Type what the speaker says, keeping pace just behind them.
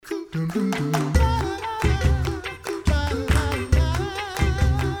Welcome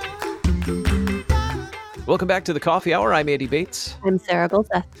back to the Coffee Hour. I'm Andy Bates. I'm Sarah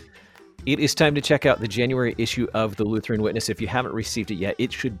Goldseth. It is time to check out the January issue of the Lutheran Witness. If you haven't received it yet,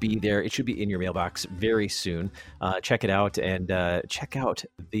 it should be there. It should be in your mailbox very soon. Check it out and check out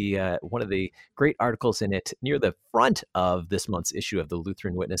the one of the great articles in it near the front of this month's issue of the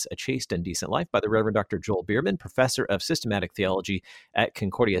Lutheran Witness, A Chaste and Decent Life by the Reverend Dr. Joel Bierman, professor of systematic theology at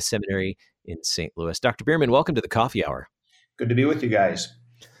Concordia Seminary in St. Louis. Dr. Bierman, welcome to the Coffee Hour. Good to be with you guys.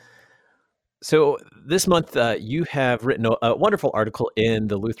 So this month, you have written a wonderful article in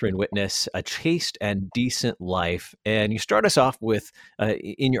the Lutheran Witness, A Chaste and Decent Life. And you start us off with,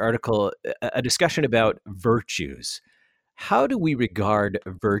 in your article, a discussion about virtues. How do we regard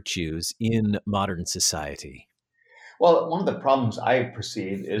virtues in modern society? Well, one of the problems I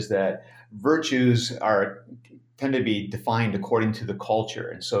perceive is that virtues tend to be defined according to the culture.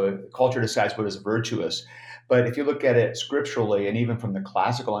 And so culture decides what is virtuous. But if you look at it scripturally, and even from the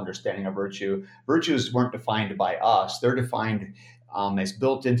classical understanding of virtue, virtues weren't defined by us. They're defined as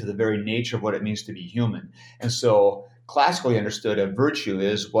built into the very nature of what it means to be human. And so classically understood, a virtue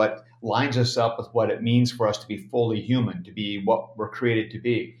is what lines us up with what it means for us to be fully human, to be what we're created to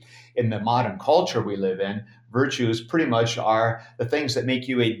be. In the modern culture we live in, virtues pretty much are the things that make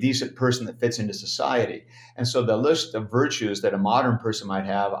you a decent person that fits into society. And so the list of virtues that a modern person might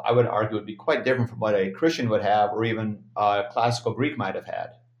have, I would argue, would be quite different from what a Christian would have, or even a classical Greek might have had.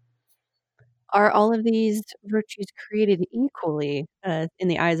 Are all of these virtues created equally in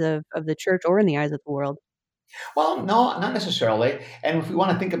the eyes of the church or in the eyes of the world? Well, no, not necessarily. And if we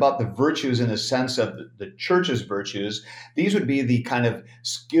want to think about the virtues in the sense of the church's virtues, these would be the kind of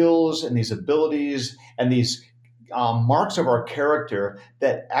skills and these abilities and these marks of our character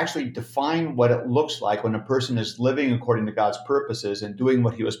that actually define what it looks like when a person is living according to God's purposes and doing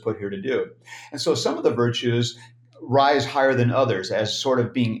what he was put here to do. And so some of the virtues rise higher than others as sort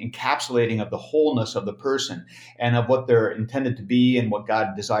of being encapsulating of the wholeness of the person and of what they're intended to be and what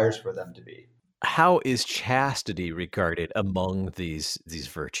God desires for them to be. How is chastity regarded among these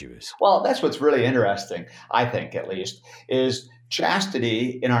virtues? Well, that's what's really interesting, I think, at least, is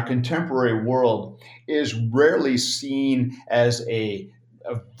chastity in our contemporary world is rarely seen as a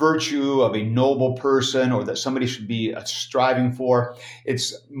virtue of a noble person or that somebody should be striving for.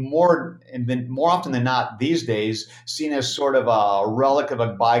 It's more often than not these days seen as sort of a relic of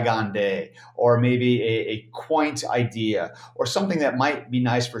a bygone day, or maybe a quaint idea, or something that might be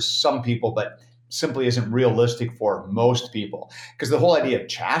nice for some people, but simply isn't realistic for most people. Because the whole idea of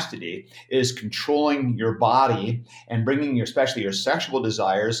chastity is controlling your body and bringing especially your sexual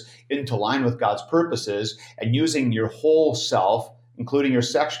desires into line with God's purposes and using your whole self, including your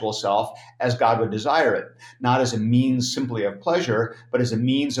sexual self, as God would desire it, not as a means simply of pleasure, but as a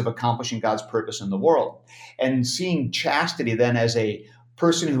means of accomplishing God's purpose in the world. And seeing chastity then as a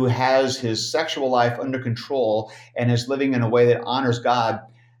person who has his sexual life under control and is living in a way that honors God,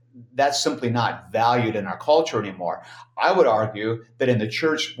 that's simply not valued in our culture anymore. I would argue that in the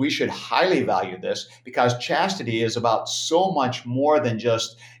church, we should highly value this because chastity is about so much more than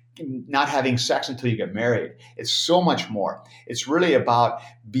just not having sex until you get married. It's so much more. It's really about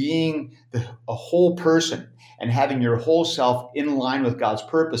being a whole person and having your whole self in line with God's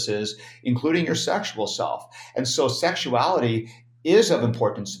purposes, including your sexual self. And so sexuality is of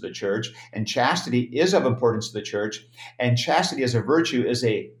importance to the church, and chastity is of importance to the church, and chastity as a virtue is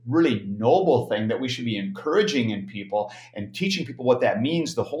a really noble thing that we should be encouraging in people and teaching people what that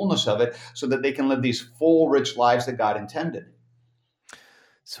means, the wholeness of it, so that they can live these full, rich lives that God intended.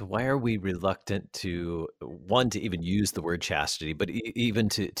 So why are we reluctant to even use the word chastity, but even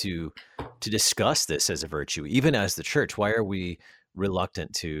to discuss this as a virtue, even as the church? Why are we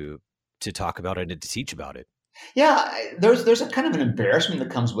reluctant to talk about it and to teach about it? Yeah, there's a kind of an embarrassment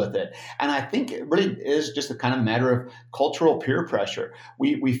that comes with it. And I think it really is just a kind of matter of cultural peer pressure.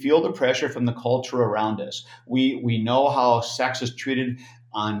 We feel the pressure from the culture around us. We know how sex is treated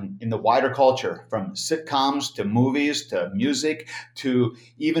in the wider culture, from sitcoms to movies to music to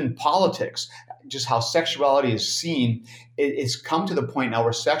even politics. Just how sexuality is seen, it's come to the point now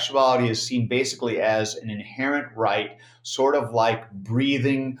where sexuality is seen basically as an inherent right, sort of like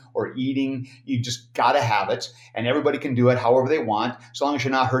breathing or eating. You just got to have it, and everybody can do it however they want, as long as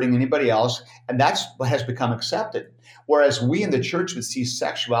you're not hurting anybody else. And that's what has become accepted. Whereas we in the church would see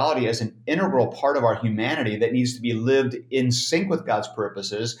sexuality as an integral part of our humanity that needs to be lived in sync with God's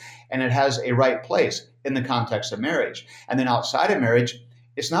purposes, and it has a right place in the context of marriage. And then outside of marriage,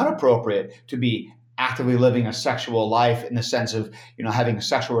 it's not appropriate to be actively living a sexual life in the sense of, having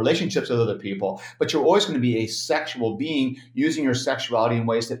sexual relationships with other people, but you're always going to be a sexual being using your sexuality in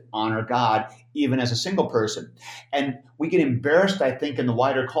ways that honor God, even as a single person. And we get embarrassed, I think, in the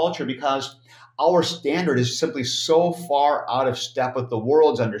wider culture because our standard is simply so far out of step with the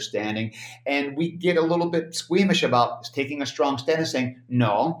world's understanding. And we get a little bit squeamish about taking a strong stand and saying,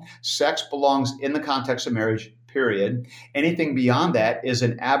 no, sex belongs in the context of marriage, period. Anything beyond that is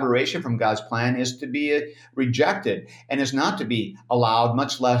an aberration from God's plan, is to be rejected and is not to be allowed,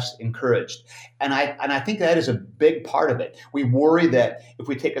 much less encouraged. And I think that is a big part of it. We worry that if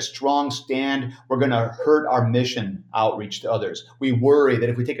we take a strong stand, we're going to hurt our mission outreach to others. We worry that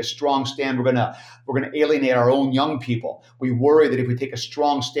if we take a strong stand, we're going to alienate our own young people. We worry that if we take a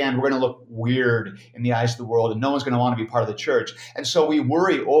strong stand, we're going to look weird in the eyes of the world and no one's going to want to be part of the church. And so we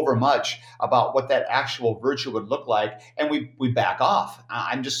worry over much about what that actual virtue would look like, and we back off.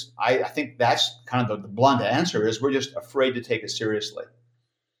 I think that's kind of the blunt answer, is we're just afraid to take it seriously.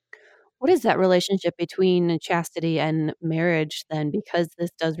 What is that relationship between chastity and marriage then? Because this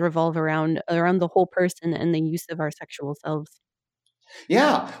does revolve around the whole person and the use of our sexual selves.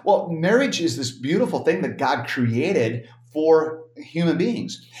 Yeah. Well, marriage is this beautiful thing that God created for human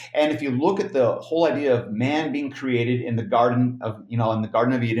beings. And if you look at the whole idea of man being created in the Garden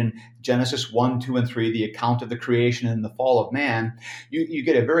of Eden, Genesis 1, 2, and 3, the account of the creation and the fall of man, you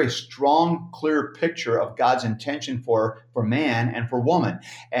get a very strong, clear picture of God's intention for man and for woman.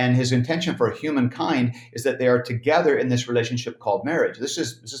 And his intention for humankind is that they are together in this relationship called marriage. This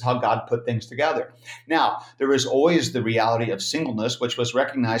is how God put things together. Now, there is always the reality of singleness, which was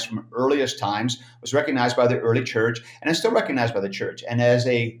recognized from earliest times, was recognized by the early church, and is still recognized by the church and as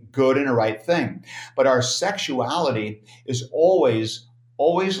a good and a right thing. But our sexuality is always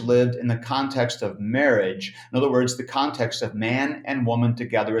lived in the context of marriage. In other words, the context of man and woman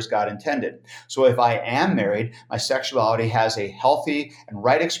together as God intended. So if I am married, my sexuality has a healthy and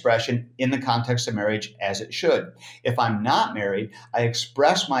right expression in the context of marriage, as it should. If I'm not married, I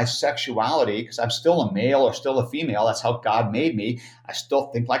express my sexuality because I'm still a male or still a female. That's how God made me. I still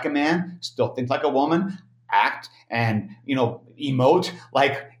think like a man, still think like a woman, act and emote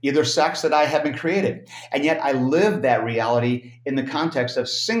like either sex that I have been created. And yet I live that reality in the context of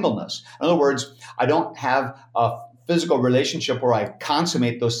singleness. In other words, I don't have a physical relationship where I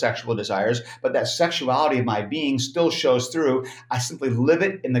consummate those sexual desires, but that sexuality of my being still shows through. I simply live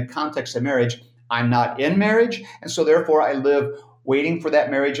it in the context of marriage. I'm not in marriage, and so therefore I live waiting for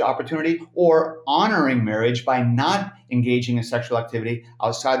that marriage opportunity or honoring marriage by not engaging in sexual activity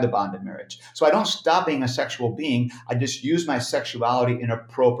outside the bond of marriage. So I don't stop being a sexual being. I just use my sexuality in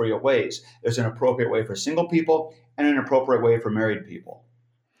appropriate ways. There's an appropriate way for single people and an appropriate way for married people.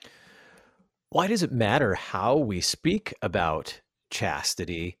 Why does it matter how we speak about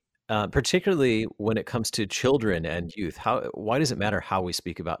chastity, particularly when it comes to children and youth? Why does it matter how we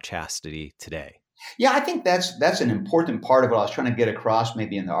speak about chastity today? Yeah, I think that's an important part of what I was trying to get across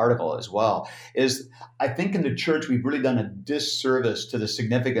maybe in the article as well, is I think in the church we've really done a disservice to the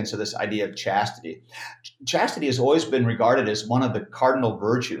significance of this idea of chastity. Chastity has always been regarded as one of the cardinal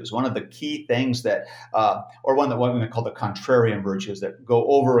virtues, one of the key things that, or one that what we call the contrarian virtues that go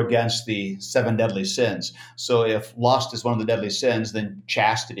over against the seven deadly sins. So if lust is one of the deadly sins, then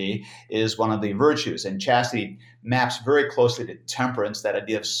chastity is one of the virtues. And chastity maps very closely to temperance, that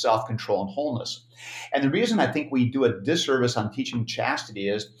idea of self-control and wholeness. And the reason I think we do a disservice on teaching chastity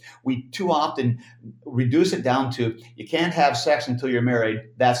is we too often reduce it down to you can't have sex until you're married.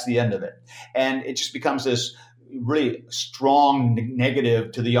 That's the end of it. And it just becomes this really strong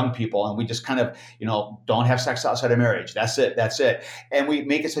negative to the young people. And we just kind of, don't have sex outside of marriage. That's it. That's it. And we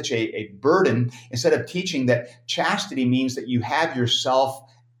make it such a burden instead of teaching that chastity means that you have yourself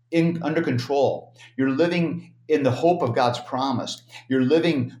under control. You're living in the hope of God's promise. You're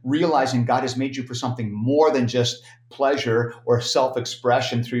living realizing God has made you for something more than just pleasure or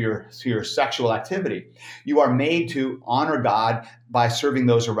self-expression through your sexual activity. You are made to honor God by serving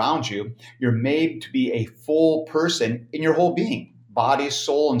those around you. You're made to be a full person in your whole being. Body,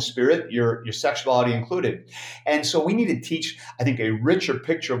 soul, and spirit, your sexuality included. And so we need to teach, I think, a richer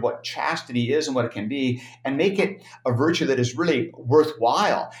picture of what chastity is and what it can be, and make it a virtue that is really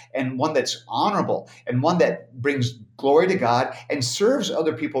worthwhile and one that's honorable and one that brings glory to God and serves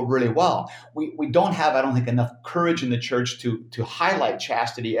other people really well. We don't have, I don't think, enough courage in the church to highlight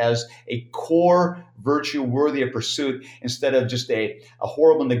chastity as a core virtue worthy of pursuit instead of just a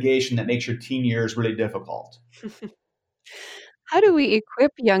horrible negation that makes your teen years really difficult. How do we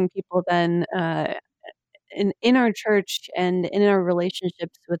equip young people then in our church and in our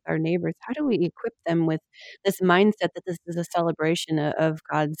relationships with our neighbors? How do we equip them with this mindset that this is a celebration of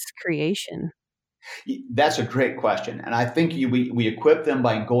God's creation? That's a great question. And I think we equip them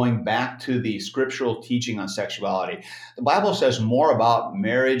by going back to the scriptural teaching on sexuality. The Bible says more about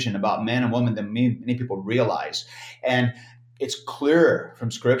marriage and about man and woman than many people realize. And it's clear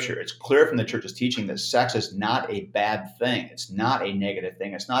from scripture, it's clear from the church's teaching that sex is not a bad thing. It's not a negative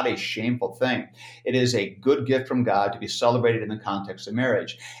thing. It's not a shameful thing. It is a good gift from God to be celebrated in the context of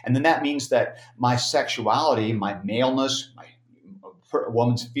marriage. And then that means that my sexuality, my maleness, a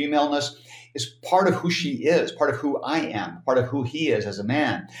woman's femaleness is part of who she is, part of who I am, part of who he is as a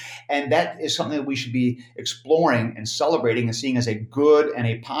man. And that is something that we should be exploring and celebrating and seeing as a good and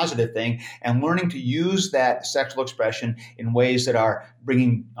a positive thing, and learning to use that sexual expression in ways that are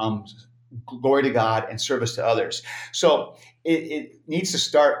bringing glory to God and service to others. So it needs to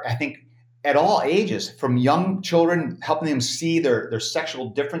start, I think, at all ages, from young children, helping them see their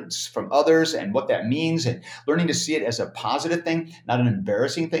sexual difference from others and what that means, and learning to see it as a positive thing, not an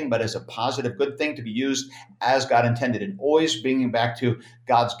embarrassing thing, but as a positive, good thing to be used as God intended, and always bringing back to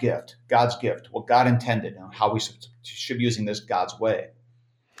God's gift, what God intended, and how we should be using this God's way.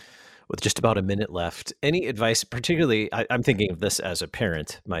 With just about a minute left, any advice, particularly, I'm thinking of this as a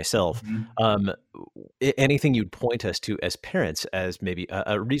parent myself, anything you'd point us to as parents as maybe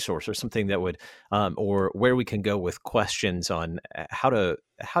a resource or something that would, or where we can go with questions on how to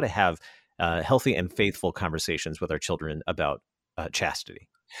have healthy and faithful conversations with our children about chastity?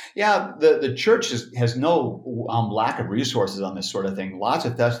 Yeah, the church has no lack of resources on this sort of thing. Lots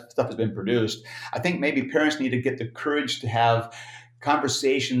of stuff has been produced. I think maybe parents need to get the courage to have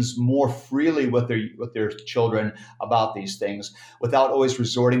conversations more freely with their children about these things, without always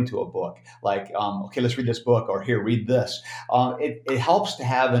resorting to a book like, okay, let's read this book, or here, read this. It helps to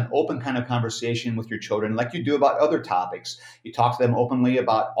have an open kind of conversation with your children, like you do about other topics. You talk to them openly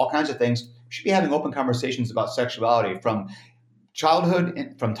about all kinds of things. You should be having open conversations about sexuality from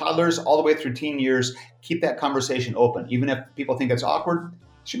childhood, from toddlers all the way through teen years. Keep that conversation open. Even if people think it's awkward,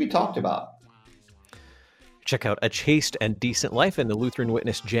 it should be talked about. Check out A Chaste and Decent Life in the Lutheran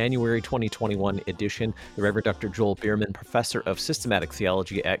Witness January 2021 edition. The Reverend Dr. Joel Bierman, Professor of Systematic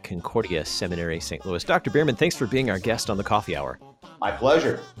Theology at Concordia Seminary, St. Louis. Dr. Bierman, thanks for being our guest on the Coffee Hour. My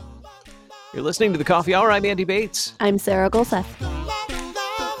pleasure. You're listening to the Coffee Hour. I'm Andy Bates. I'm Sarah Golseth.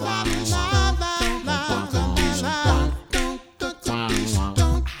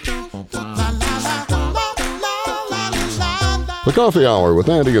 The Coffee Hour with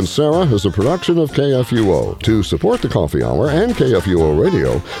Andy and Sarah is a production of KFUO. To support the Coffee Hour and KFUO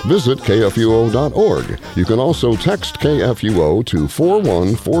Radio, visit KFUO.org. You can also text KFUO to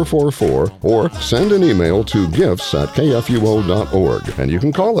 41444 or send an email to gifts@KFUO.org. And you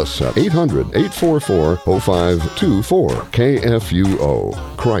can call us at 800-844-0524. KFUO.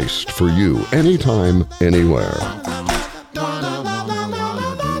 Christ for you, anytime, anywhere.